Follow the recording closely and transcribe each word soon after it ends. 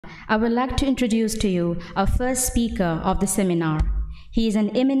I would like to introduce to you our first speaker of the seminar. He is an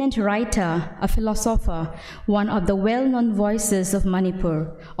eminent writer, a philosopher, one of the well-known voices of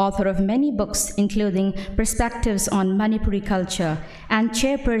Manipur, author of many books including Perspectives on Manipuri Culture, and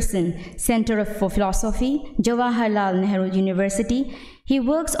Chairperson, Center for Philosophy, Jawaharlal Nehru University. He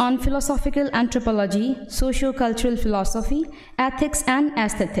works on philosophical anthropology, socio-cultural philosophy, ethics, and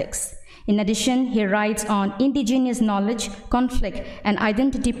aesthetics. In addition, he writes on indigenous knowledge, conflict, and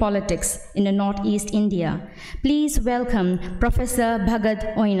identity politics in the Northeast India. Please welcome Professor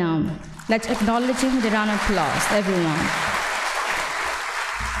Bhagat Oinam. Let's acknowledge him with a round of applause, everyone.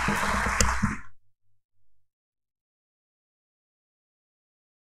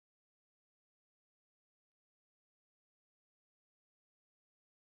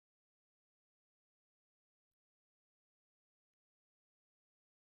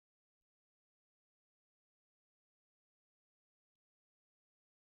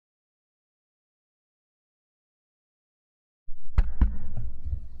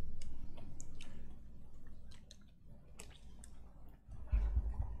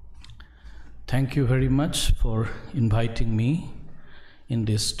 Thank you very much for inviting me in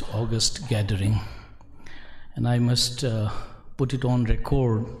this August gathering. And I must put it on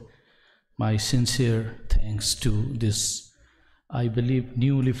record my sincere thanks to this, I believe,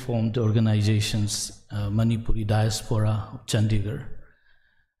 newly formed organizations, Manipuri Diaspora of Chandigarh.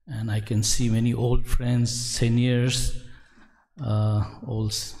 And I can see many old friends, seniors,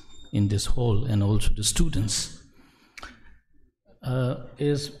 all in this hall, and also the students.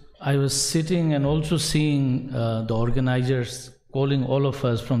 I was sitting and also seeing the organizers calling all of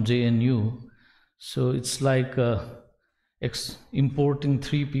us from JNU. So it's like importing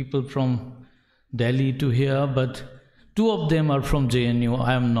 3 people from Delhi to here, but 2 of them are from JNU.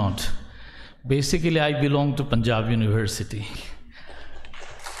 I am not. Basically, I belong to Panjab University.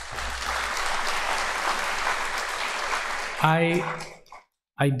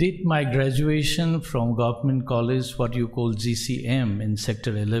 I did my graduation from Government College, what you call GCM, in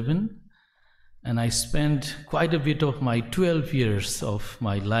Sector 11, and I spent quite a bit of my 12 years of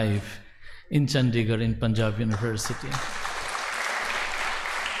my life in Chandigarh in Panjab University.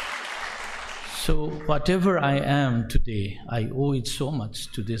 So whatever I am today, I owe it so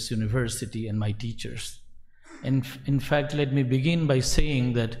much to this university and my teachers. And in fact, let me begin by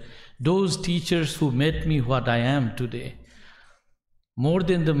saying that those teachers who made me what I am today, more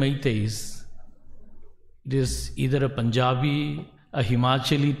than the Meiteis, it is either a Punjabi, a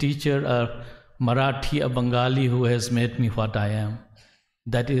Himachali teacher, a Marathi, a Bengali who has made me what I am.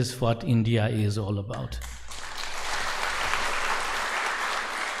 That is what India is all about.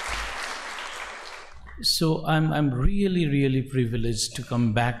 So I'm really, really privileged to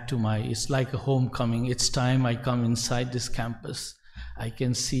come back to it's like a homecoming. It's time I come inside this campus. I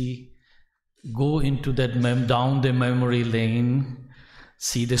can see, go into that, down the memory lane,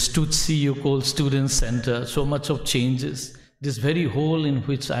 see the Stutsi you call Student Center, so much of changes. This very hall in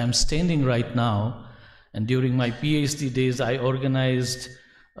which I am standing right now, and during my PhD days, I organized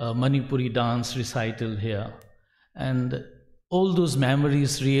a Manipuri dance recital here. And all those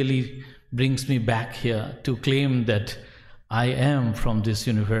memories really brings me back here to claim that I am from this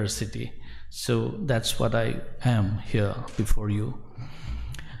university. So that's what I am here before you.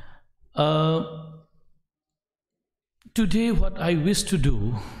 Today, what I wish to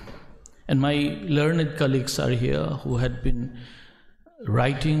do, and my learned colleagues are here who had been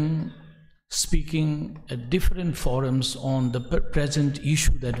writing, speaking at different forums on the present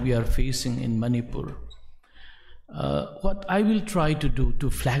issue that we are facing in Manipur. What I will try to do to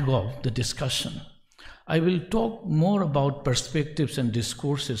flag off the discussion, I will talk more about perspectives and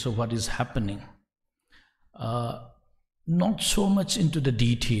discourses of what is happening, not so much into the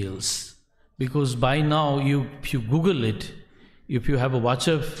details, because by now, if you Google it, if you have a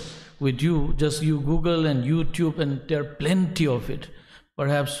WhatsApp with you, just you Google and YouTube, and there are plenty of it.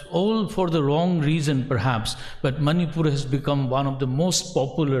 Perhaps all for the wrong reason, perhaps, but Manipur has become one of the most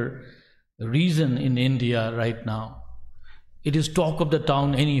popular region in India right now. It is talk of the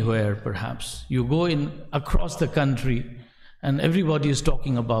town anywhere, perhaps. You go in across the country, and everybody is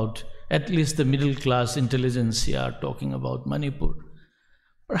talking about, at least the middle class intelligentsia are talking about Manipur.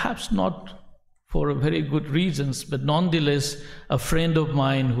 Perhaps not for very good reasons, but nonetheless, a friend of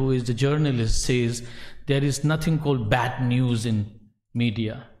mine who is a journalist says there is nothing called bad news in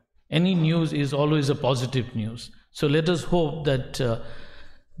media. Any news is always a positive news. So let us hope that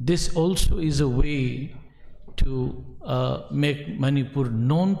this also is a way to make Manipur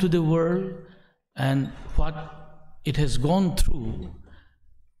known to the world and what it has gone through,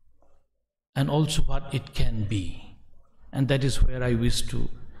 and also what it can be. And that is where I wish to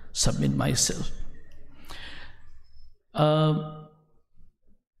submit myself.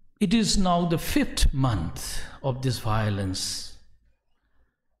 It is now the 5th month of this violence,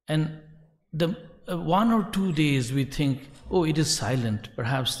 and the 1 or 2 days we think, oh, it is silent,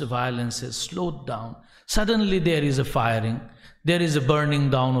 perhaps the violence has slowed down. Suddenly there is a firing, there is a burning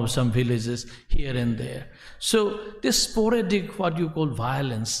down of some villages here and there. So this sporadic, what you call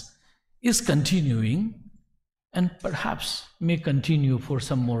violence, is continuing, and perhaps may continue for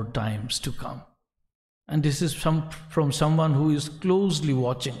some more times to come. And this is from someone who is closely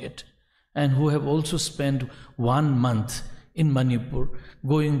watching it, and who have also spent 1 month in Manipur,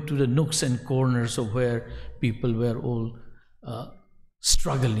 going to the nooks and corners of where people were all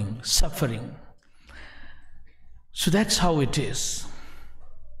struggling, suffering. So that's how it is.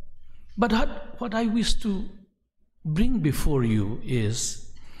 But what I wish to bring before you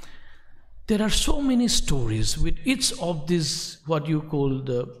is, there are so many stories with each of these, what you call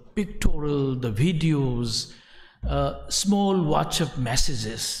the pictorial, the videos, small WhatsApp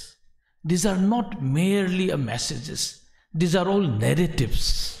messages. These are not merely messages. These are all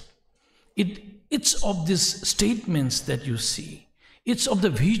narratives. It's of these statements that you see. It's of the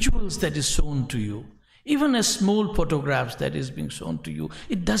visuals that is shown to you. Even a small photographs that is being shown to you,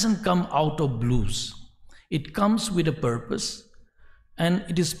 it doesn't come out of blues. It comes with a purpose, and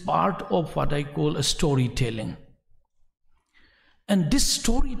it is part of what I call a storytelling. And this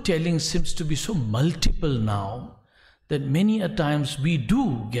storytelling seems to be so multiple now that many a times we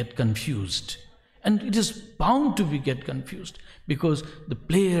do get confused. And it is bound to get confused, because the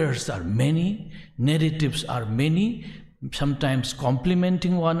players are many, narratives are many, sometimes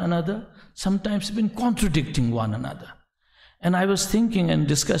complementing one another, sometimes even contradicting one another. And I was thinking and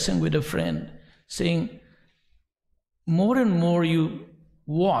discussing with a friend, saying, more and more you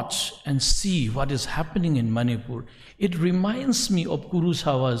watch and see what is happening in Manipur, it reminds me of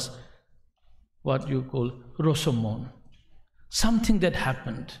Kurosawa's, what you call, Rashomon. Something that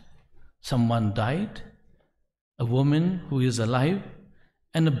happened. Someone died, a woman who is alive,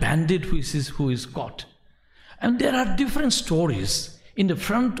 and a bandit who is caught. And there are different stories. In the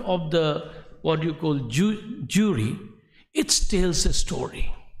front of the, what you call, jury, it tells a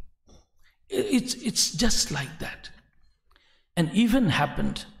story. It's just like that. And even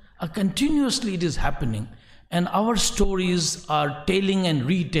happened, continuously it is happening, and our stories are telling and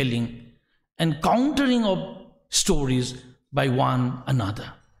retelling and countering of stories by one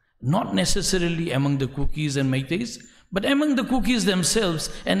another. Not necessarily among the Kukis and Meiteis, but among the Kukis themselves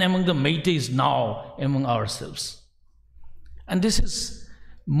and among the Meiteis now among ourselves. And this is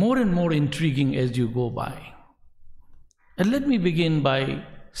more and more intriguing as you go by. And let me begin by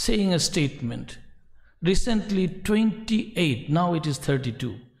saying a statement. Recently 28, now it is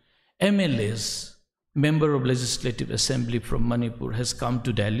 32, MLAs, Member of Legislative Assembly from Manipur, has come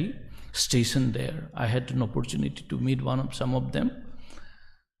to Delhi, stationed there. I had an opportunity to meet some of them.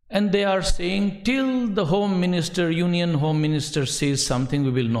 And they are saying, till the Home Minister, Union Home Minister says something,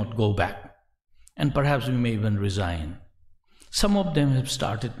 we will not go back. And perhaps we may even resign. Some of them have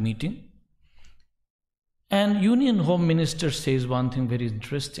started meeting. And Union Home Minister says one thing very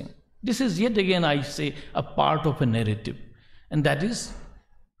interesting. This is yet again, I say, a part of a narrative. And that is,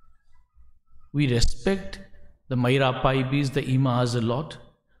 we respect the Maira Paibis, the Imas a lot,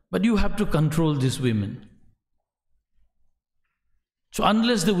 but you have to control these women. So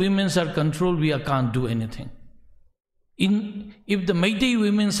unless the women are controlled, we can't do anything. If the Meitei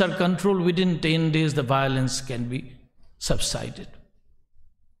women are controlled, within 10 days the violence can be subsided.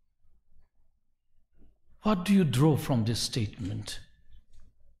 What do you draw from this statement?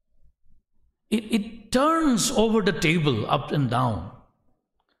 It turns over the table up and down.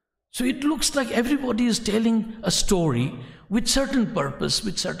 So it looks like everybody is telling a story with certain purpose,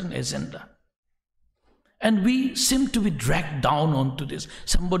 with certain agenda. And we seem to be dragged down onto this.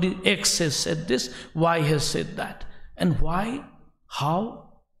 Somebody X has said this, Y has said that. And why?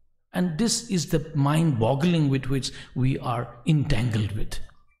 How? And this is the mind-boggling with which we are entangled with.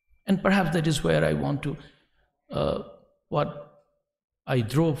 And perhaps that is where I want to, what I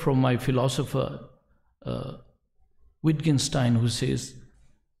draw from my philosopher, Wittgenstein, who says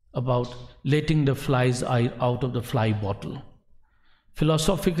about letting the flies out of the fly bottle.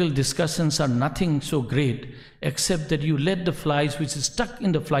 Philosophical discussions are nothing so great except that you let the flies which is stuck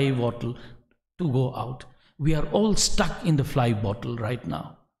in the fly bottle to go out. We are all stuck in the fly bottle right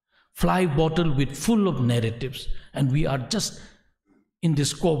now. Fly bottle with full of narratives, and we are just in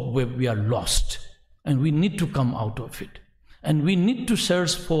this cobweb, we are lost, and we need to come out of it. And we need to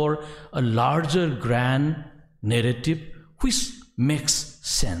search for a larger grand narrative which makes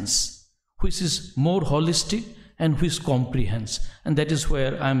sense, which is more holistic and which comprehends. And that is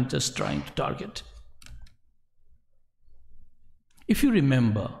where I'm just trying to target. If you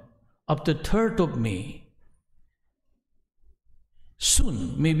remember, up the 3rd of May,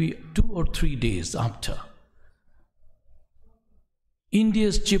 soon, maybe 2 or 3 days after,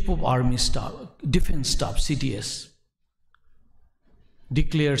 India's Chief of Army Staff, Defense Staff, CDS,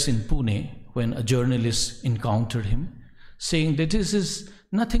 declares in Pune, when a journalist encountered him, saying that this is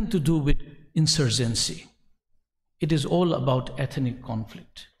nothing to do with insurgency. It is all about ethnic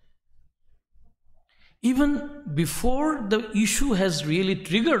conflict. Even before the issue has really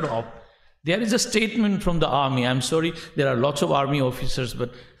triggered off, there is a statement from the army. I'm sorry, there are lots of army officers,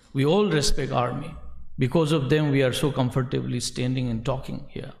 but we all respect army. Because of them, we are so comfortably standing and talking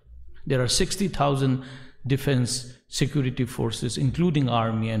here. There are 60,000 defense security forces, including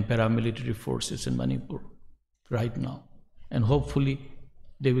army and paramilitary forces in Manipur right now. And hopefully,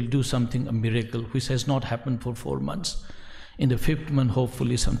 they will do something, a miracle, which has not happened for 4 months. In the 5th month,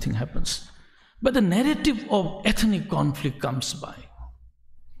 hopefully something happens. But the narrative of ethnic conflict comes by.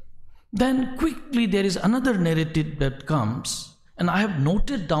 Then quickly there is another narrative that comes, and I have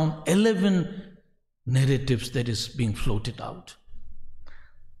noted down 11 narratives that is being floated out.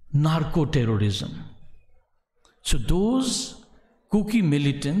 Narco-terrorism. So those Kuki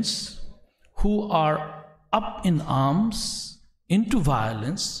militants who are up in arms, into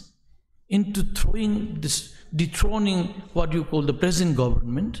violence, into dethroning what you call the present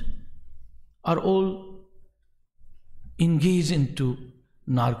government, are all engaged into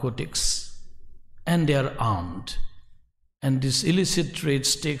narcotics, and they are armed. And this illicit trade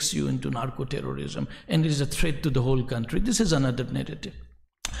takes you into narco-terrorism, and it is a threat to the whole country. This is another narrative,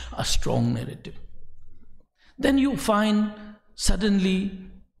 a strong narrative. Then you find suddenly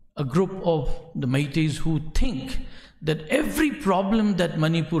a group of the Meiteis who think that every problem that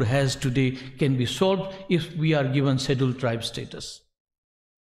Manipur has today can be solved if we are given scheduled tribe status.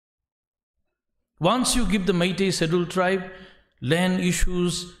 Once you give the Meitei scheduled tribe, land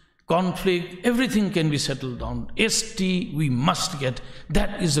issues, conflict, everything can be settled down. ST we must get,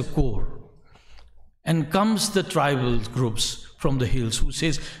 that is the core. And comes the tribal groups from the hills who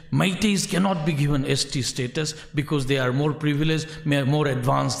says Meiteis cannot be given ST status because they are more privileged, more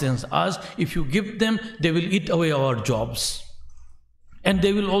advanced than us. If you give them, they will eat away our jobs. And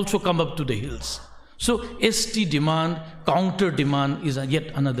they will also come up to the hills. So ST demand, counter demand is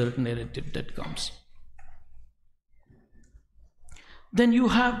yet another narrative that comes. Then you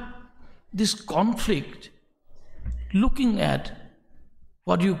have this conflict looking at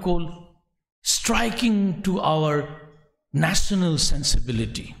what you call striking to our national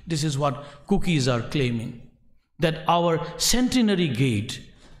sensibility. This is what Kukis are claiming, that our centenary gate,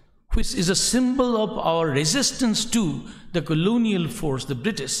 which is a symbol of our resistance to the colonial force, the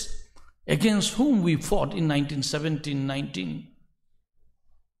British, against whom we fought in 1917-19,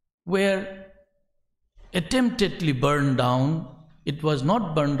 were attemptedly burned down. It was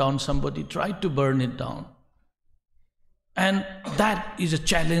not burned down, somebody tried to burn it down. And that is a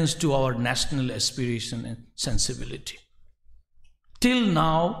challenge to our national aspiration and sensibility. Till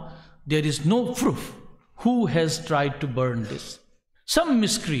now, there is no proof who has tried to burn this. Some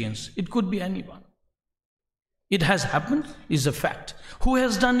miscreants, it could be anyone. It has happened, is a fact. Who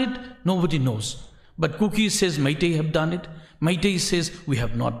has done it? Nobody knows. But Kuki says Meitei have done it. Meitei says we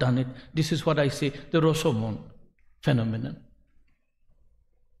have not done it. This is what I say, the Rashomon phenomenon.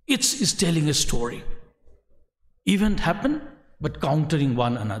 It's telling a story. Event happened, but countering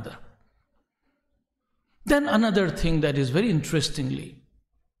one another. Then another thing that is very interestingly,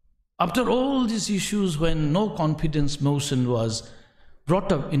 after all these issues, when no confidence motion was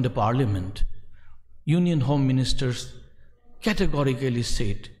brought up in the parliament, Union Home Ministers categorically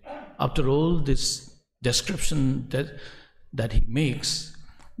said, after all this description that he makes,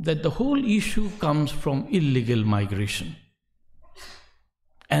 that the whole issue comes from illegal migration.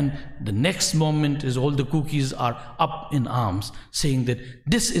 And the next moment is all the Kukis are up in arms, saying that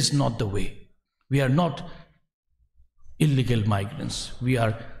this is not the way. We are not illegal migrants. We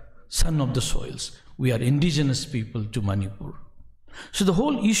are son of the soils. We are indigenous people to Manipur. So the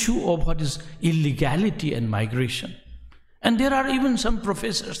whole issue of what is illegality and migration. And there are even some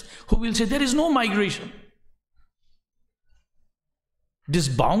professors who will say there is no migration. This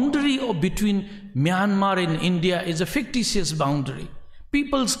boundary between Myanmar and India is a fictitious boundary.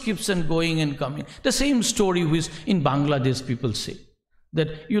 People keeps on going and coming. The same story which in Bangladesh people say.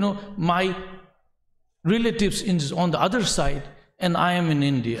 That, my relatives on the other side and I am in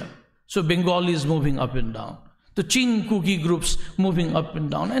India. So Bengali is moving up and down. The Chin Kuki groups moving up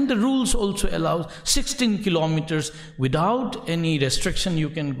and down. And the rules also allow 16 kilometers without any restriction you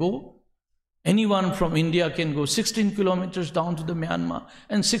can go. Anyone from India can go 16 kilometers down to the Myanmar,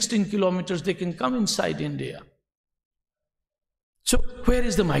 and 16 kilometers they can come inside India. So where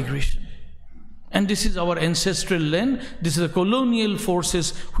is the migration? And this is our ancestral land. This is the colonial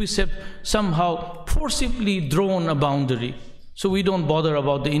forces which have somehow forcibly drawn a boundary. So we don't bother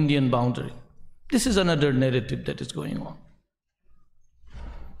about the Indian boundary. This is another narrative that is going on.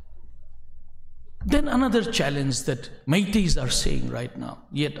 Then another challenge that Meiteis are saying right now,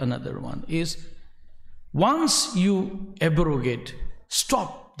 yet another one, is once you abrogate,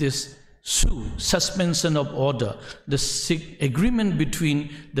 stop this suspension of order, the agreement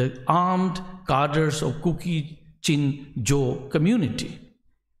between the armed cadres of Kuki, Chin, Jo community,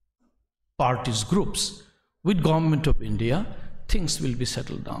 parties, groups, with government of India, things will be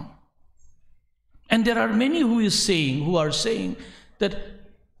settled down. And there are many who are saying that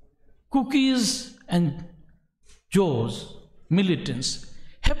Kukis and Joes, militants,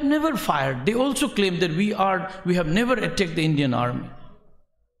 have never fired. They also claim that we have never attacked the Indian army.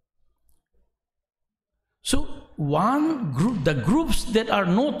 So one group, the groups that are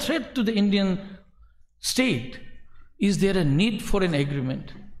no threat to the Indian state, is there a need for an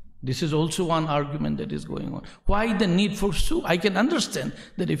agreement? This is also one argument that is going on. Why the need for Sioux? I can understand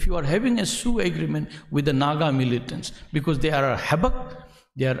that if you are having a Sioux agreement with the Naga militants, because they are a havoc,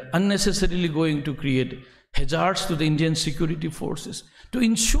 they are unnecessarily going to create hazards to the Indian security forces. To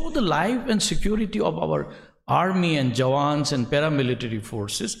ensure the life and security of our army and Jawans and paramilitary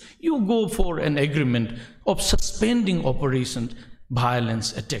forces, you go for an agreement of suspending operations,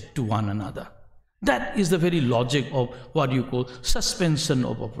 violence, attack to one another. That is the very logic of what you call suspension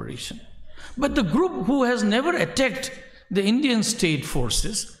of operation. But the group who has never attacked the Indian state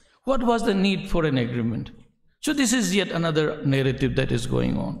forces, what was the need for an agreement? So this is yet another narrative that is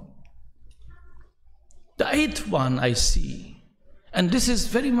going on. The eighth one I see, and this is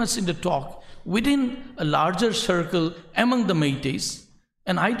very much in the talk within a larger circle among the Meiteis,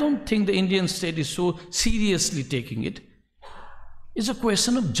 and I don't think the Indian state is so seriously taking it, is a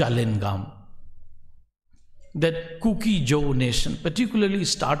question of Jalengam. That Kuki Jo nation, particularly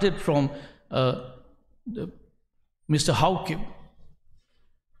started from Mr. Haukip,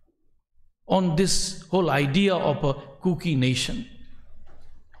 on this whole idea of a Kuki nation.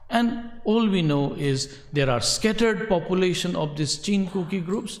 And all we know is there are scattered population of these Chin Kuki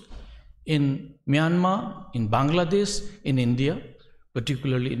groups in Myanmar, in Bangladesh, in India,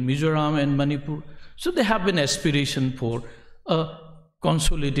 particularly in Mizoram and Manipur. So they have an aspiration for a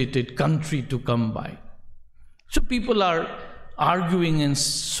consolidated country to come by. So people are arguing and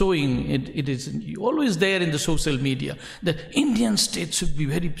showing, it is always there in the social media, that Indian state should be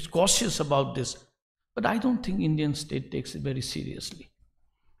very cautious about this. But I don't think Indian state takes it very seriously.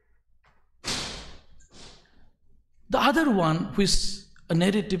 The other one, which a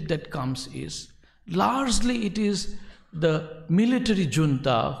narrative that comes, is largely it is the military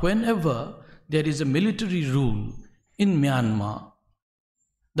junta. Whenever there is a military rule in Myanmar,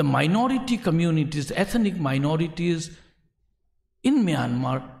 the minority communities, ethnic minorities in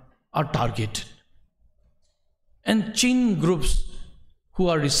Myanmar are targeted. And Chin groups who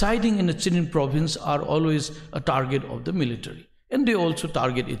are residing in the Chin province are always a target of the military. And they also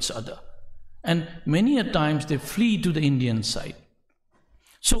target each other. And many a times they flee to the Indian side.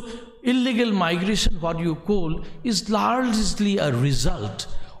 So illegal migration, what you call, is largely a result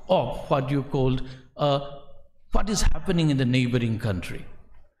of what you called what is happening in the neighboring country.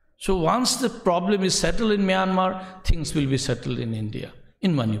 So once the problem is settled in Myanmar, things will be settled in India,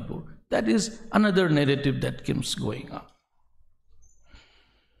 in Manipur. That is another narrative that keeps going on.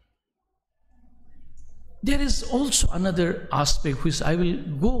 There is also another aspect which I will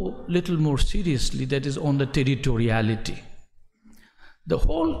go a little more seriously, that is on the territoriality. The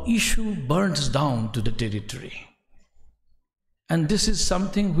whole issue burns down to the territory. And this is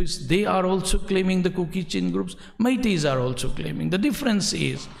something which they are also claiming, the Kuki Chin groups, Meiteis are also claiming. The difference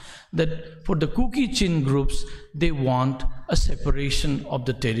is that for the Kuki Chin groups, they want a separation of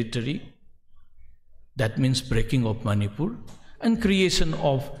the territory. That means breaking of Manipur and creation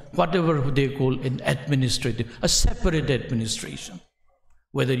of whatever they call an administrative, a separate administration.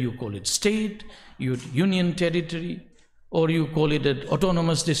 Whether you call it state, union territory, or you call it an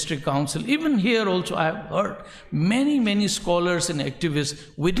autonomous district council. Even here also I have heard many scholars and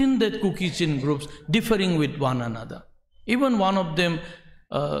activists within the Kuki Chin groups differing with one another. Even one of them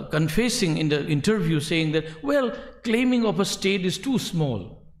confessing in the interview saying that, well, claiming of a state is too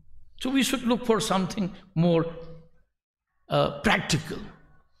small. So we should look for something more practical.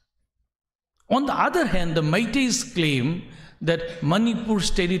 On the other hand, the Meiteis claim that Manipur's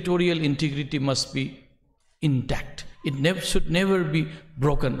territorial integrity must be intact. Should never be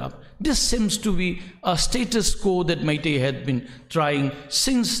broken up. This seems to be a status quo that Meitei had been trying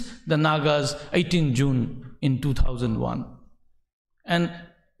since the Nagas 18 June in 2001. And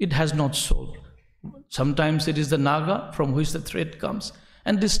it has not solved. Sometimes it is the Naga from which the threat comes,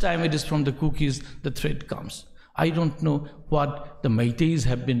 and this time it is from the Kukis the threat comes. I don't know what the Meiteis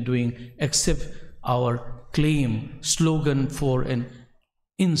have been doing except our slogan for an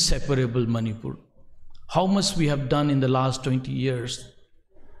inseparable Manipur. How much we have done in the last 20 years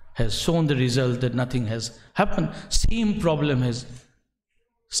has shown the result that nothing has happened. Same problem has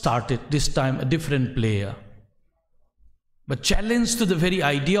started, this time a different player. But challenge to the very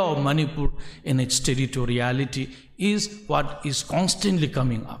idea of Manipur in its territoriality is what is constantly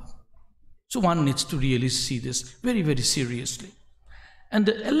coming up. So one needs to really see this very, very seriously. And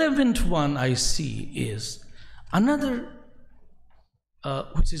the 11th one I see is another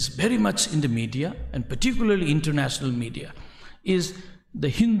which is very much in the media, and particularly international media, is the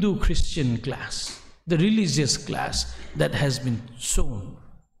Hindu-Christian class, the religious class that has been shown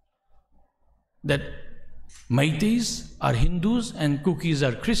that Meiteis are Hindus and Kukis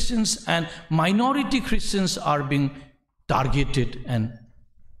are Christians, and minority Christians are being targeted and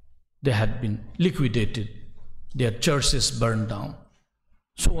they had been liquidated, their churches burned down,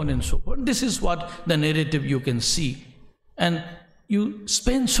 so on and so forth. This is what the narrative you can see, and you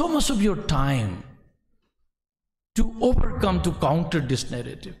spend so much of your time to counter this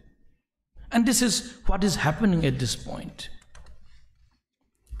narrative. And this is what is happening at this point.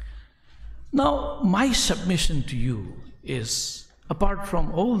 Now, my submission to you is, apart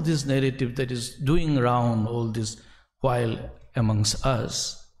from all this narrative that is doing around all this while amongst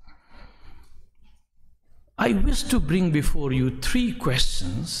us, I wish to bring before you 3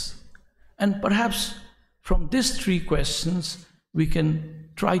 questions, and perhaps from these 3 questions, we can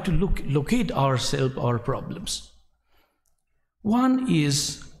try to locate ourselves, our problems. One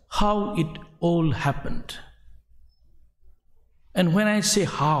is how it all happened. And when I say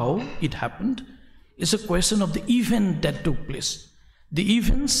how it happened, it's a question of the event that took place. The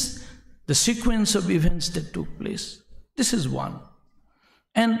events, the sequence of events that took place. This is one.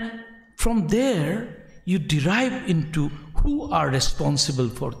 And from there, you derive into who are responsible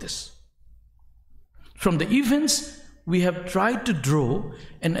for this. From the events, we have tried to draw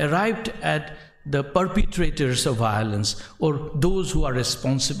and arrived at the perpetrators of violence or those who are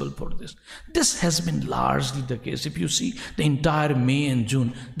responsible for this. This has been largely the case. If you see the entire May and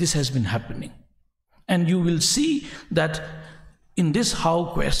June, this has been happening. And you will see that in this how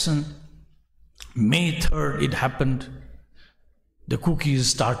question, May 3rd it happened. The Kukis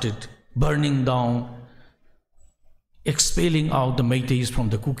started burning down, expelling out the Meiteis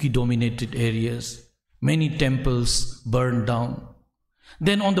from the Kuki-dominated areas. Many temples burned down.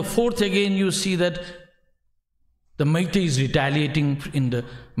 Then on the 4th again, you see that the Meitei is retaliating in the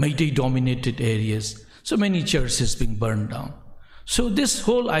Meitei-dominated areas. So many churches being burned down. So this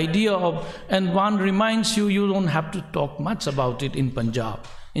whole idea of, and one reminds you, you don't have to talk much about it in Panjab,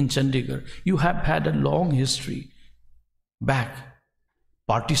 in Chandigarh. You have had a long history back,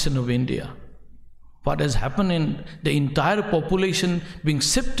 partition of India. What has happened in the entire population being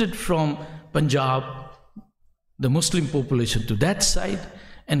shifted from Punjab, the Muslim population to that side,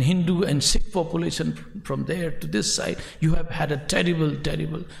 and Hindu and Sikh population from there to this side. You have had a terrible,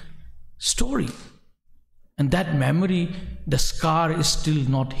 terrible story. And that memory, the scar is still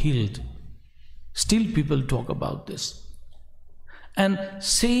not healed. Still people talk about this. And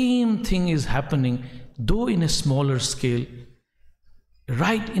same thing is happening, though in a smaller scale,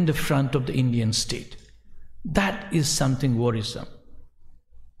 right in the front of the Indian state. That is something worrisome.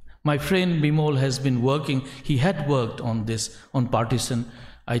 My friend Bimol has been working, he had worked on this, on partition,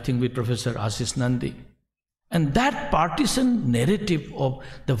 I think with Professor Ashish Nandi. And that partition narrative of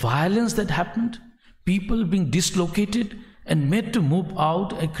the violence that happened, people being dislocated and made to move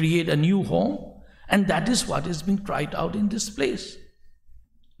out and create a new home, and that is what is being tried out in this place.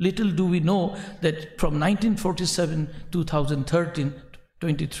 Little do we know that from 1947 to 2013,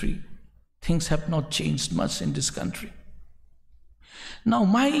 23, things have not changed much in this country. Now,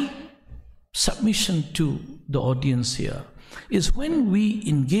 my submission to the audience here is when we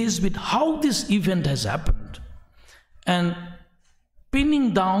engage with how this event has happened and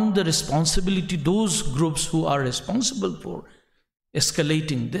pinning down the responsibility, those groups who are responsible for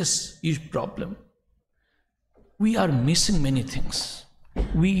escalating this problem, we are missing many things.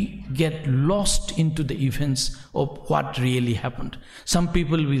 We get lost into the events of what really happened. Some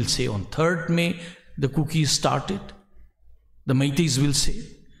people will say on 3rd May, the Kukis started. The Meiteis will say.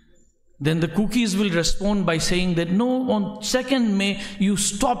 Then the Kukis will respond by saying that no, on 2nd May, you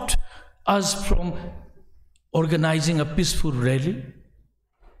stopped us from organizing a peaceful rally.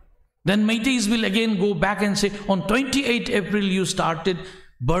 Then Meiteis will again go back and say, on 28 April you started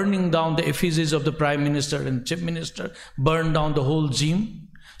burning down the effigies of the Prime Minister and Chief Minister, burn down the whole gym.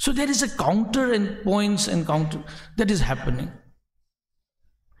 So there is a counter and points and counter that is happening.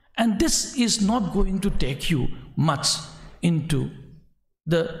 And this is not going to take you much into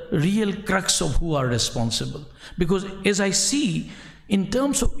the real crux of who are responsible. Because as I see, in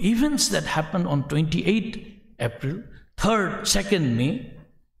terms of events that happened on 28 April, 3rd, 2nd May,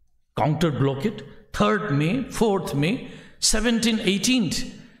 counter blockade, 3rd May, 4th May, 17th,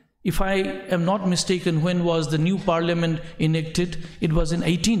 18th. If I am not mistaken, when was the new parliament enacted? It was in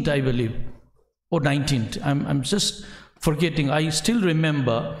 18th, I believe, or 19th. I'm just forgetting. I still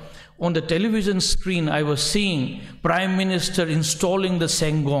remember on the television screen I was seeing Prime Minister installing the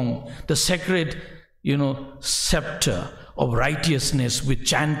Sengong, the sacred, scepter of righteousness with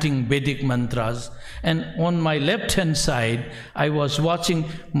chanting Vedic mantras. And on my left-hand side, I was watching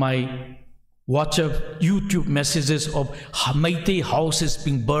my WhatsApp, YouTube messages of Meitei houses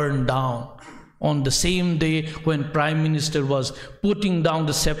being burned down on the same day when Prime Minister was putting down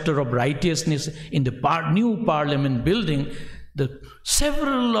the scepter of righteousness in the new parliament building.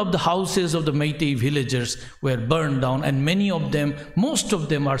 Several of the houses of the Meitei villagers were burned down, and most of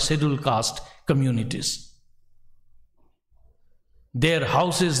them are scheduled caste communities. Their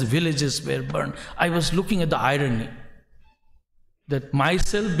houses, villages were burned. I was looking at the irony that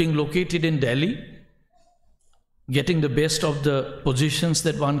myself being located in Delhi, getting the best of the positions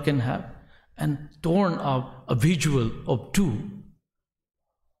that one can have, and torn up a visual of two,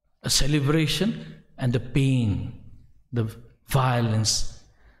 a celebration and the pain, the violence,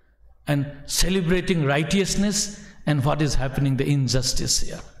 and celebrating righteousness and what is happening, the injustice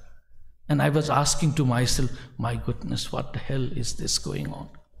here. And I was asking to myself, my goodness, what the hell is this going on?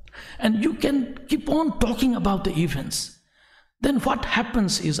 And you can keep on talking about the events. Then what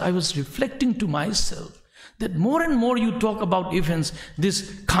happens is, I was reflecting to myself that more and more you talk about events,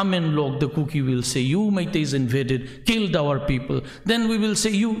 this common log, the cookie will say, you Meiteis invaded, killed our people. Then we will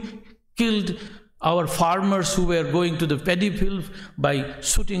say, you killed our farmers who were going to the paddy field by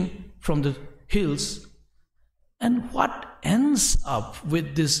shooting from the hills. And what ends up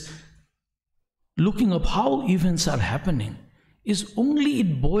with this looking up how events are happening is only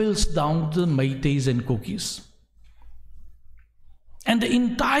it boils down to the Meiteis and cookies. And the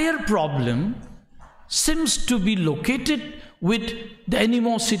entire problem seems to be located with the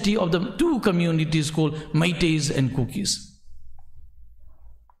animosity of the two communities called Meiteis and cookies.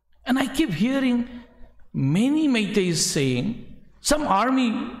 And I keep hearing many Meiteis saying, some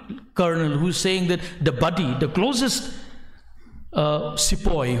army colonel who's saying that the buddy, the closest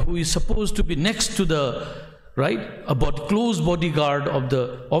sepoy who is supposed to be next to the, close bodyguard of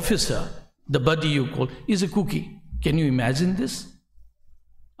the officer, the buddy you call, is a cookie. Can you imagine this?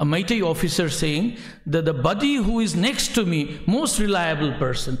 A Meitei officer saying that the buddy who is next to me, most reliable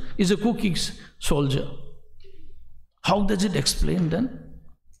person, is a cookie soldier. How does it explain then?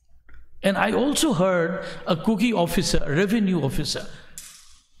 And I also heard a cookie officer, a revenue officer,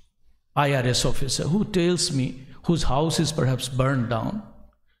 IRS officer, who tells me, whose house is perhaps burned down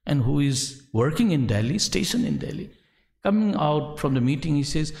and who is working in Delhi, stationed in Delhi. Coming out from the meeting, he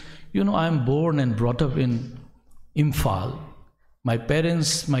says, I'm born and brought up in Imphal. My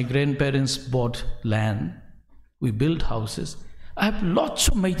parents, my grandparents bought land. We built houses. I have lots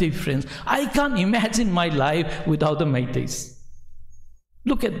of Meitei friends. I can't imagine my life without the Meiteis.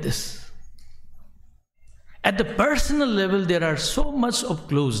 Look at this. At the personal level, there are so much of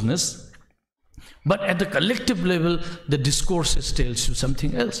closeness, but at the collective level, the discourses tells you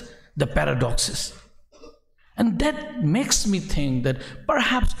something else, the paradoxes. And that makes me think that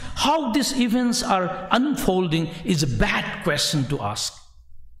perhaps how these events are unfolding is a bad question to ask.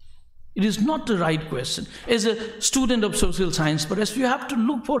 It is not the right question. As a student of social science, perhaps you have to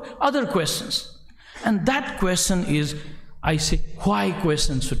look for other questions. And that question is, I say, why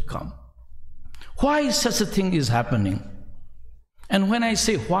question should come. Why such a thing is happening? And when I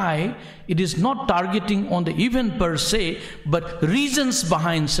say why, it is not targeting on the event per se, but reasons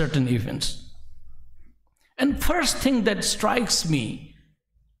behind certain events. And first thing that strikes me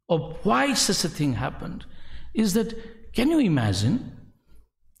of why such a thing happened is that, can you imagine,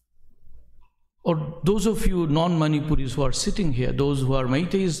 or those of you non-Manipuris who are sitting here, those who are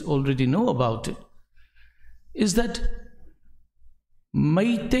Meiteis already know about it, is that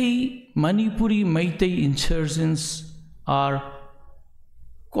Manipuri Meitei insurgents are,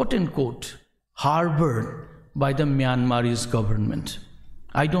 quote-unquote, harbored by the Myanmarese government.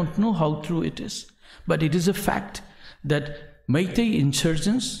 I don't know how true it is, but it is a fact that Meitei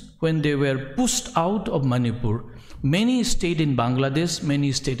insurgents, when they were pushed out of Manipur, many stayed in Bangladesh,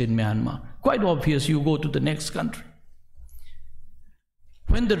 many stayed in Myanmar. Quite obvious, you go to the next country.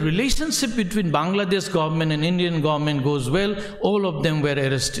 When the relationship between Bangladesh government and Indian government goes well, all of them were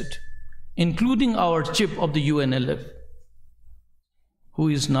arrested, including our chief of the UNLF, who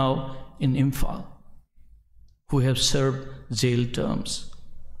is now in Imphal, who have served jail terms.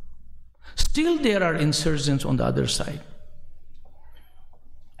 Still there are insurgents on the other side.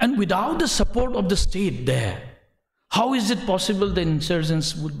 And without the support of the state there, how is it possible the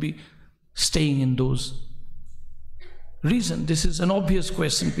insurgents would be staying in those regions? This is an obvious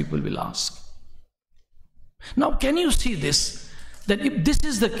question people will ask. Now, can you see this? That if this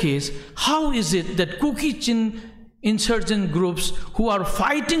is the case, how is it that Kuki-Chin insurgent groups who are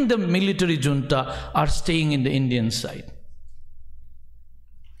fighting the military junta are staying in the Indian side?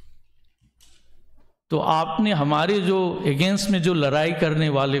 तो आपने हमारे जो against में जो लड़ाई करने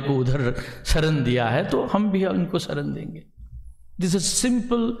वाले को उधर शरण दिया है, तो हम भी उनको शरण देंगे. This is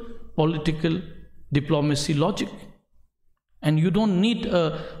simple political diplomacy logic. And you don't need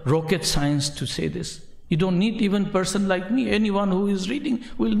a rocket science to say this. You don't need even a person like me. Anyone who is reading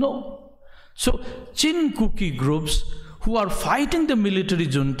will know. So, Chin Kuki groups who are fighting the military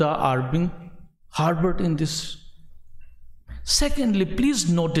junta are being harbored in this. Secondly,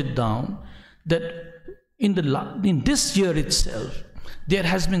 please note it down that in this year itself, there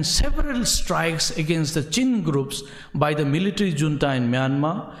has been several strikes against the Chin groups by the military junta in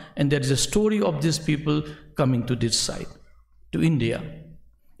Myanmar, and there is a story of these people coming to this side, to India,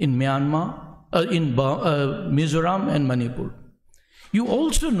 in Myanmar, in Mizoram and Manipur. You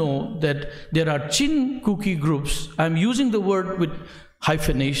also know that there are Chin Kuki groups. I'm using the word with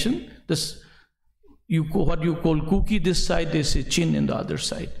hyphenation. This, what you call Kuki this side, they say Chin in the other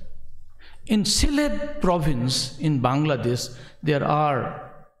side. In Sylhet province in Bangladesh, there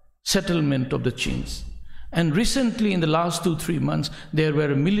are settlement of the Chins. And recently, in the last 2-3 months, there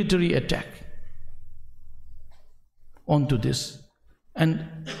were a military attack onto this. And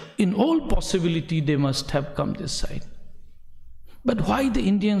in all possibility, they must have come this side. But why the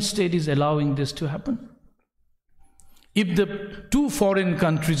Indian state is allowing this to happen? If the two foreign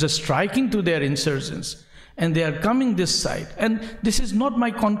countries are striking to their insurgents, and they are coming this side, and this is not my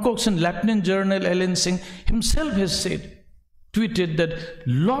concoction, Lieutenant General L.N. Singh himself has said, tweeted that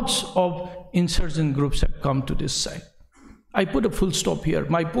lots of insurgent groups have come to this side. I put a full stop here.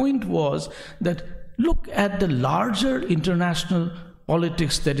 My point was that look at the larger international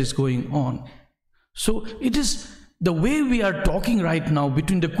politics that is going on. So it is the way we are talking right now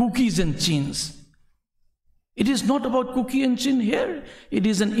between the Kukis and Chins. It is not about Kuki and Chin here. It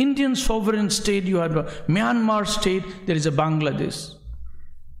is an Indian sovereign state. You have a Myanmar state. There is a Bangladesh.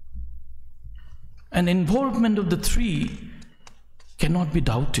 And involvement of the three cannot be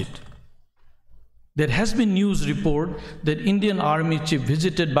doubted. There has been news report that Indian Army Chief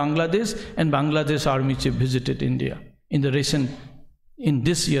visited Bangladesh and Bangladesh Army Chief visited India in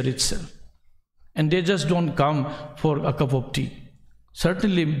this year itself. And they just don't come for a cup of tea.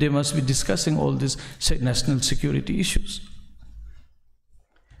 Certainly, they must be discussing all these national security issues.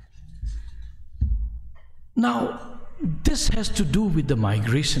 Now, this has to do with the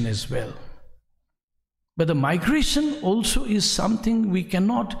migration as well. But the migration also is something we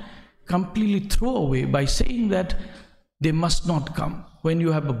cannot completely throw away by saying that they must not come. When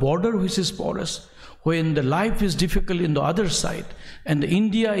you have a border which is porous, when the life is difficult in the other side, and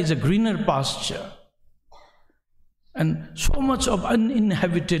India is a greener pasture, and so much of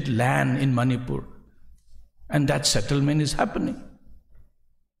uninhabited land in Manipur, and that settlement is happening.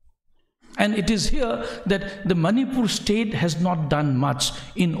 And it is here that the Manipur state has not done much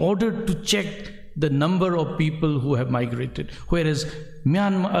in order to check the number of people who have migrated, whereas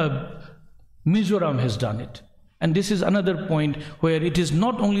Mizoram has done it. And this is another point where it is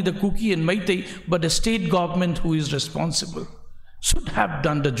not only the Kuki and Meitei, but the state government who is responsible, should have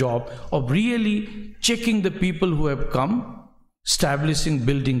done the job of really checking the people who have come, establishing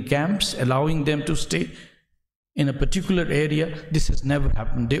building camps, allowing them to stay in a particular area. This has never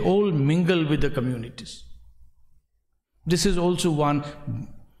happened. They all mingle with the communities. This is also one,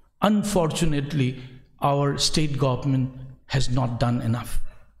 unfortunately, our state government has not done enough.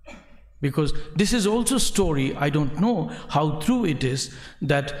 Because this is also a story, I don't know how true it is,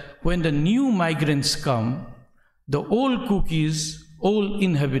 that when the new migrants come, the old Kukis, old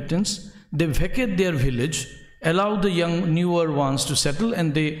inhabitants, they vacate their village, allow the young, newer ones to settle,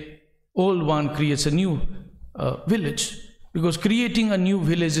 and the old one creates a new village. Because creating a new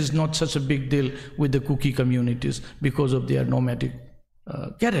village is not such a big deal with the Kuki communities because of their nomadic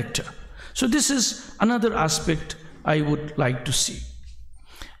character. So this is another aspect I would like to see.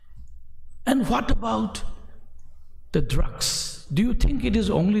 And what about the drugs? Do you think it is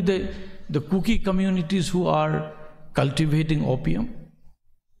only the Kuki communities who are cultivating opium?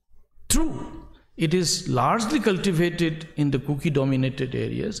 True, it is largely cultivated in the Kuki-dominated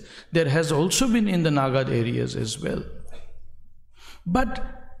areas. There has also been in the Nagad areas as well. But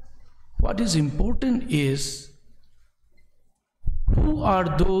what is important is, who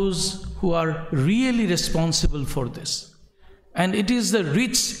are those who are really responsible for this? And it is the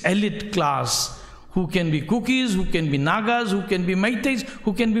rich elite class who can be Kukis, who can be Nagas, who can be Meiteis,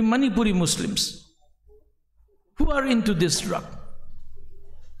 who can be Manipuri Muslims, who are into this drug.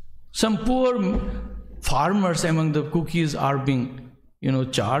 Some poor farmers among the Kukis are being,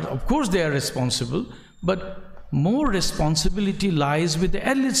 charged. Of course they are responsible, but more responsibility lies with the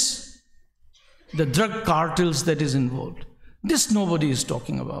elites, the drug cartels that is involved. This nobody is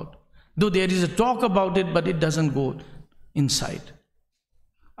talking about. Though there is a talk about it, but it doesn't go inside.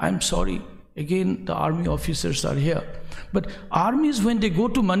 I'm sorry, again the army officers are here. But armies, when they go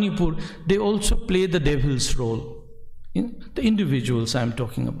to Manipur, they also play the devil's role. The individuals I'm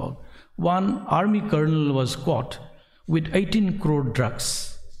talking about. One army colonel was caught with 18 crore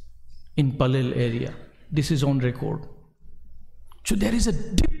drugs in Palel area. This is on record. So there is a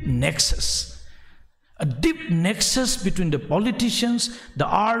deep nexus between the politicians, the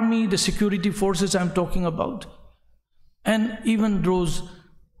army, the security forces I'm talking about, and even those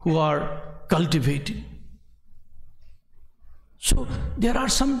who are cultivating. So there are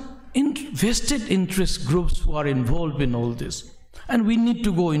some vested interest groups who are involved in all this, and we need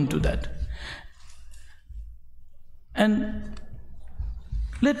to go into that. And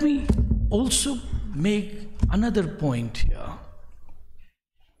let me also make another point here,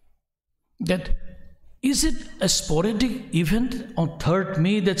 that is it a sporadic event on 3rd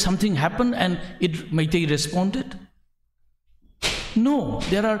May that something happened and Meitei responded? No,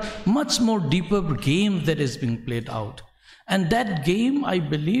 there are much more deeper games that is being played out. And that game, I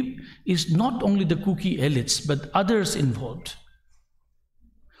believe, is not only the Kuki elites, but others involved.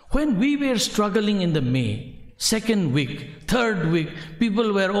 When we were struggling in the May, 2nd week, 3rd week,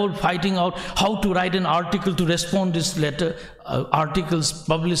 people were all fighting out how to write an article to respond to this letter, articles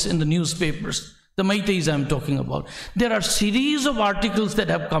published in the newspapers. The Meiteis I'm talking about. There are series of articles that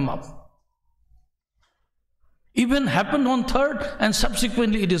have come up. Even happened on 3rd, and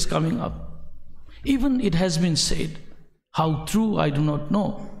subsequently it is coming up. Even it has been said, how true I do not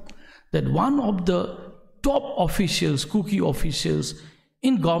know, that one of the top officials, Kuki officials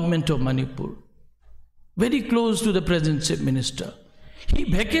in government of Manipur, very close to the present chief minister, he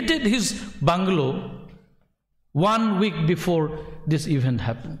vacated his bungalow 1 week before this event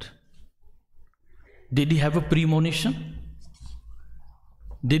happened. Did he have a premonition?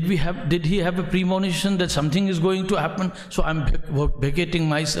 Did he have a premonition that something is going to happen, so I'm vacating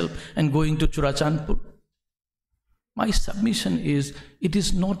myself and going to Churachandpur? My submission is, it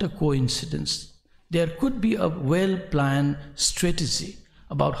is not a coincidence. There could be a well-planned strategy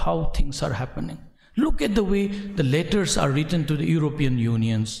about how things are happening. Look at the way the letters are written to the European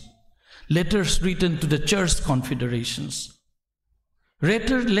Unions, letters written to the church confederations,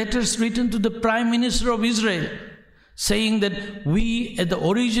 letters written to the Prime Minister of Israel, saying that we at the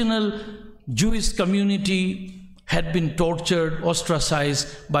original Jewish community had been tortured,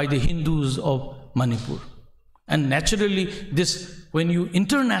 ostracized by the Hindus of Manipur. And naturally, this, when you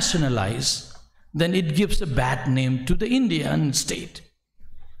internationalize, then it gives a bad name to the Indian state.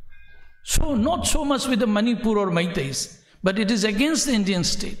 So not so much with the Manipur or Meiteis, but it is against the Indian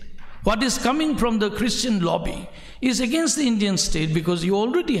state. What is coming from the Christian lobby is against the Indian state, because you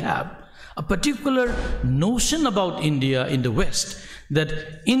already have a particular notion about India in the West,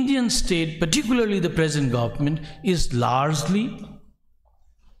 that Indian state, particularly the present government, is largely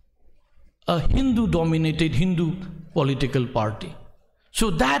a Hindu-dominated, Hindu political party. So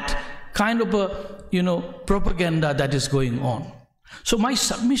that kind of a, propaganda that is going on. So my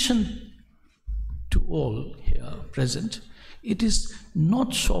submission to all here present, it is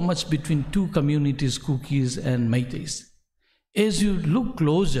not so much between two communities, Kukis and Meiteis. As you look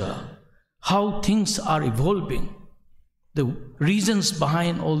closer, how things are evolving, the reasons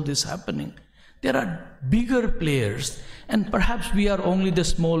behind all this happening, there are bigger players, and perhaps we are only the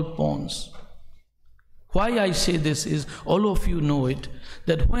small pawns. Why I say this is, all of you know it,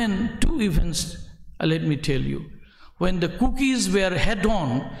 that when two events, let me tell you, when the Kukis were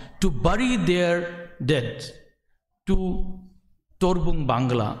head-on to bury their dead to Torbung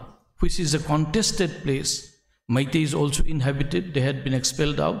Bangla, which is a contested place, Meiteis also inhabited, they had been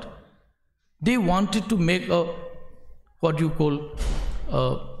expelled out. They wanted to make a, what you call,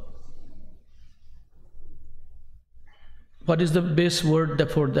 what is the best word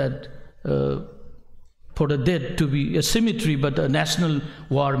for that? For the dead to be a cemetery, but a national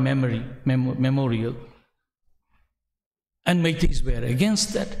war memorial. And Meiteis were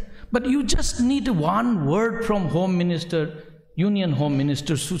against that. But you just need one word from Home Minister, Union Home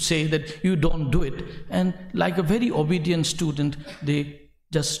Ministers, who say that you don't do it. And like a very obedient student, they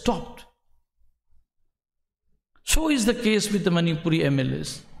just stopped. So is the case with the Manipuri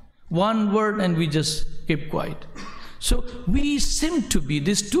MLAs. One word and we just kept quiet. So we seem to be,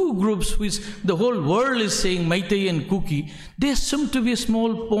 these two groups which the whole world is saying, Meitei and Kuki, they seem to be a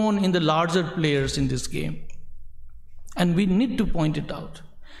small pawn in the larger players in this game. And we need to point it out.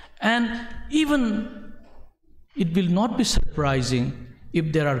 And even it will not be surprising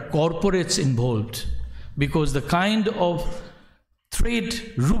if there are corporates involved, because the kind of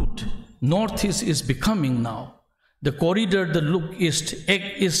trade route Northeast is becoming now. The corridor, the look east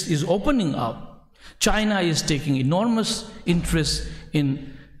is opening up. China is taking enormous interest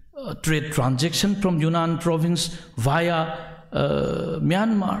in trade transaction from Yunnan province via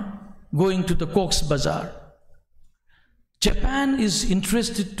Myanmar, going to the Cox's Bazar. Japan is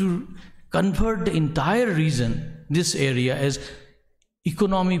interested to convert the entire region, this area, as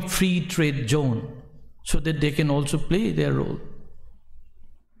economic free trade zone, so that they can also play their role.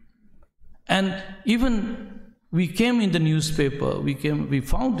 And even we came in the newspaper, we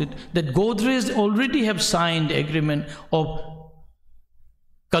found it, that Godrej already have signed agreement of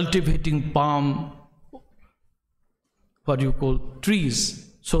cultivating palm, trees,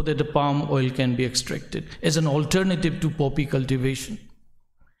 so that the palm oil can be extracted as an alternative to poppy cultivation.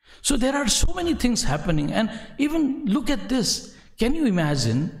 So there are so many things happening. And even look at this. Can you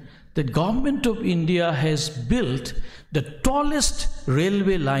imagine that government of India has built the tallest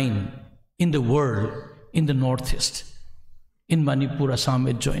railway line in the world in the Northeast, in Manipur, Assam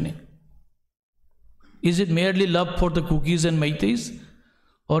adjoining? Is it merely love for the Kukis and Meiteis?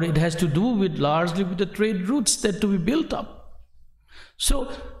 Or it has to do with largely with the trade routes that to be built up?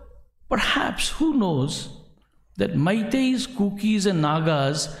 So perhaps, who knows, that Meiteis, Kukis and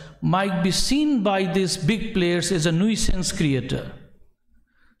Nagas might be seen by these big players as a nuisance creator.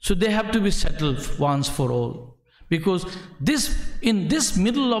 So they have to be settled once for all. Because in this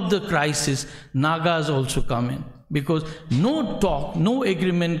middle of the crisis, Nagas also come in. Because no talk, no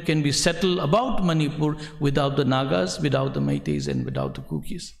agreement can be settled about Manipur without the Nagas, without the Meiteis and without the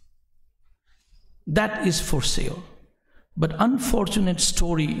Kukis. That is for sale. But unfortunate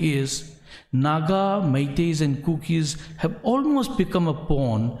story is, Naga, Meiteis and Kukis have almost become a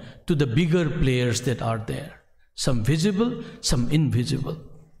pawn to the bigger players that are there. Some visible, some invisible.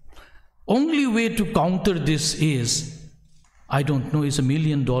 Only way to counter this is, I don't know, it's $1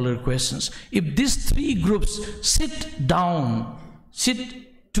 million questions. If these three groups sit down,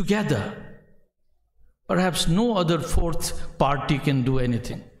 sit together, perhaps no other fourth party can do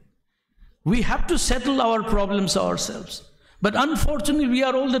anything. We have to settle our problems ourselves. But unfortunately, we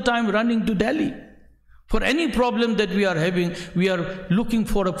are all the time running to Delhi. For any problem that we are having, we are looking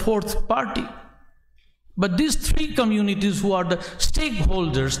for a fourth party. But these three communities who are the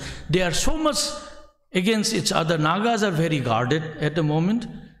stakeholders, they are so much against each other. Nagas are very guarded at the moment.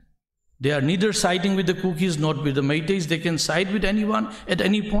 They are neither siding with the Kukis, nor with the Meiteis. They can side with anyone at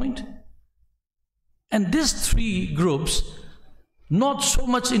any point. And these three groups, not so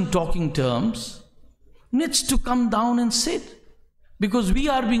much in talking terms, needs to come down and sit. Because we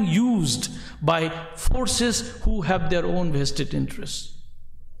are being used by forces who have their own vested interests.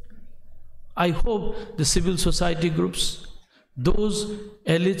 I hope the civil society groups, those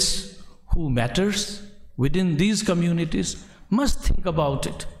elites who matters within these communities, must think about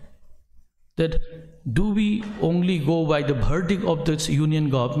it. That do we only go by the verdict of this union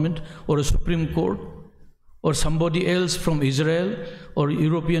government or a Supreme Court or somebody else from Israel or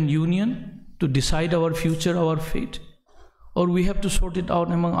European Union to decide our future, our fate? Or we have to sort it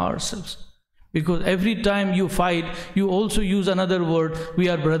out among ourselves? Because every time you fight, you also use another word, we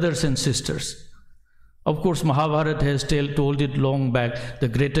are brothers and sisters. Of course, Mahabharata has told it long back, the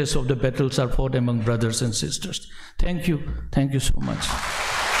greatest of the battles are fought among brothers and sisters. Thank you so much.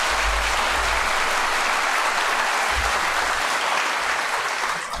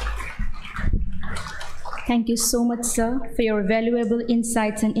 Thank you so much, sir, for your valuable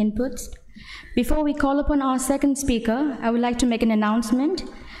insights and inputs. Before we call upon our second speaker, I would like to make an announcement.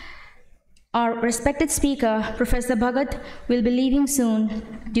 Our respected speaker, Professor Bhagat, will be leaving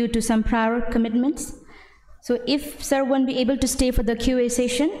soon due to some prior commitments. So if sir won't be able to stay for the QA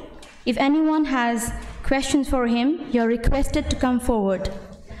session, if anyone has questions for him, you're requested to come forward.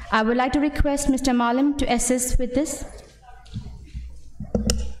 I would like to request Mr. Malim to assist with this.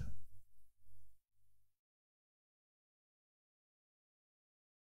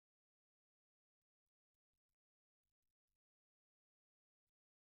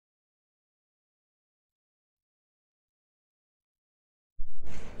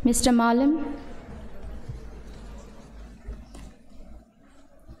 Mr. Malam?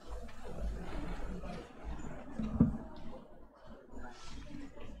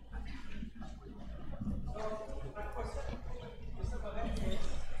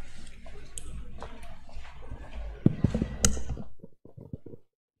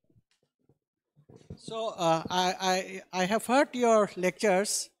 So I have heard your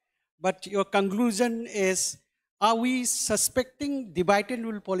lectures, but your conclusion is, are we suspecting the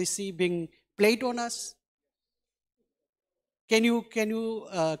bilateral policy being played on us? Can you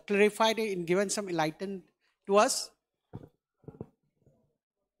clarify it and give some enlightenment to us?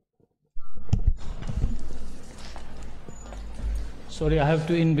 Sorry, I have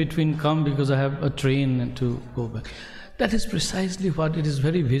to in between come because I have a train to go back. That is precisely what it is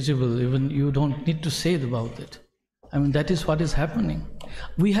very visible, even you don't need to say about it. I mean, that is what is happening.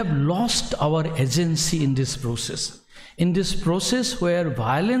 We have lost our agency in this process. In this process where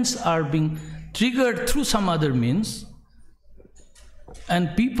violence are being triggered through some other means,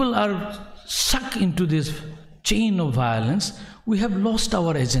 and people are sucked into this chain of violence, we have lost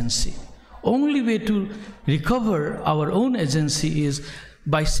our agency. Only way to recover our own agency is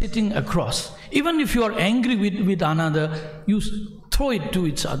by sitting across. Even if you are angry with another, you throw it to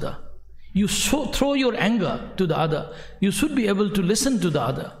each other. You throw your anger to the other. You should be able to listen to the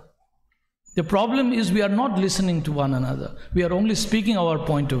other. The problem is we are not listening to one another. We are only speaking our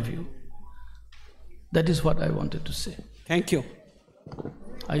point of view. That is what I wanted to say. Thank you.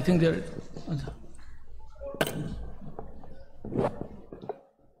 I think there.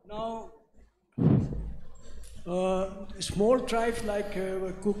 Now, small tribes like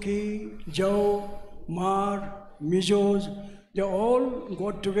Kuki, Jau, Mar, Mijos, they all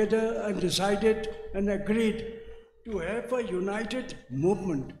got together and decided and agreed to have a united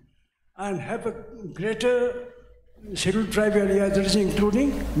movement and have a greater scheduled tribe area, that is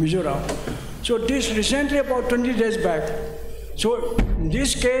including Mizoram. So this recently, about 20 days back. So in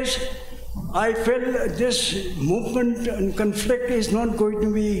this case, I felt this movement and conflict is not going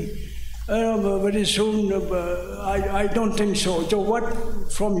to be very soon. I don't think so. So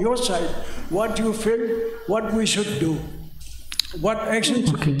what, from your side, what do you feel, what we should do? What action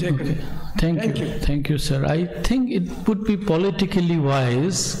should be taken? Okay. Thank you. Thank you, sir. I think it would be politically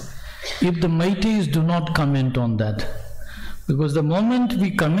wise if the Meiteis do not comment on that. Because the moment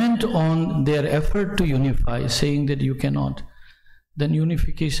we comment on their effort to unify, saying that you cannot, then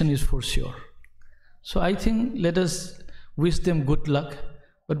unification is for sure. So I think let us wish them good luck,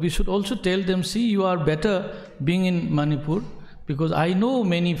 but we should also tell them, see, you are better being in Manipur, because I know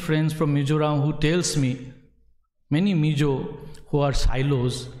many friends from Mizoram who tells me, many Mizo who are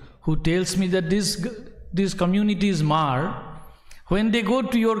silos, who tells me that these communities Mar, when they go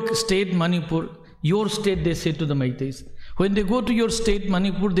to your state Manipur, your state they say to the Meiteis, when they go to your state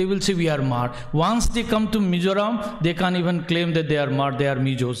Manipur, they will say we are Mar. Once they come to Mizoram, they can't even claim that they are Mar, they are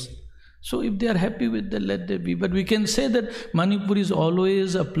Mijos. So if they are happy with that, let them be. But we can say that Manipur is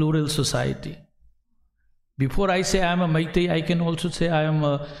always a plural society. Before I say I am a Meitei, I can also say I am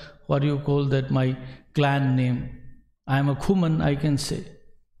a, what do you call that, my clan name. I am a Khuman, I can say.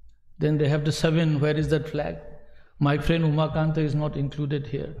 Then they have the 7, where is that flag? My friend Umakanta is not included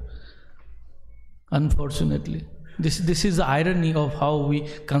here, unfortunately. This is the irony of how we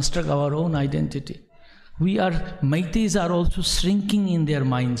construct our own identity. Meiteis are also shrinking in their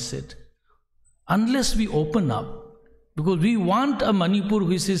mindset. Unless we open up, because we want a Manipur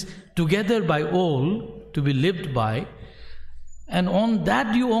which is together by all, to be lived by, and on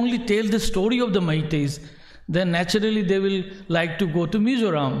that you only tell the story of the Meiteis, then naturally they will like to go to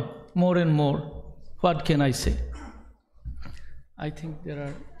Mizoram more and more. What can I say? I think there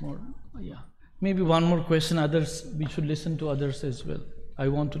are more, yeah. Maybe one more question, others, we should listen to others as well. I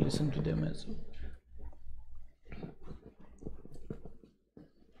want to listen to them as well.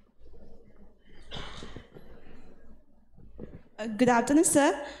 Good afternoon,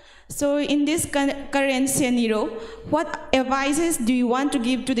 sir. So in this current scenario, what advices do you want to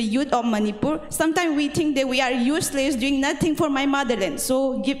give to the youth of Manipur? Sometimes we think that we are useless, doing nothing for my motherland.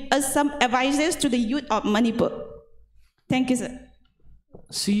 So give us some advices to the youth of Manipur. Thank you, sir.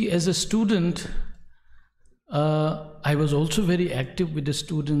 See, as a student, I was also very active with the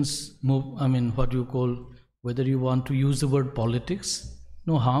students, whether you want to use the word politics,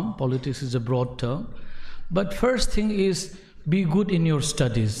 no harm, politics is a broad term. But first thing is, be good in your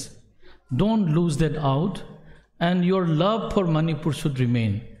studies. Don't lose that out, and your love for Manipur should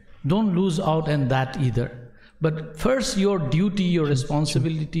remain. Don't lose out on that either. But first, your duty, your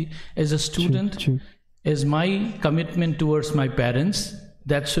responsibility as a student, as my commitment towards my parents,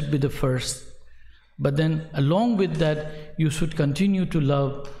 that should be the first. But then along with that, you should continue to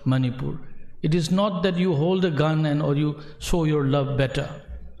love Manipur. It is not that you hold a gun or you show your love better.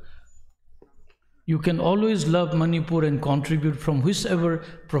 You can always love Manipur and contribute from whichever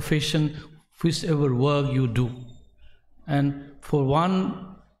profession, whichever work you do. And for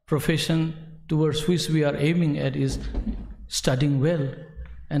one profession towards which we are aiming at is studying well.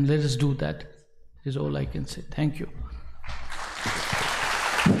 And let us do that, is all I can say. Thank you.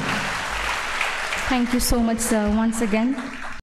 Thank you so much, sir, once again.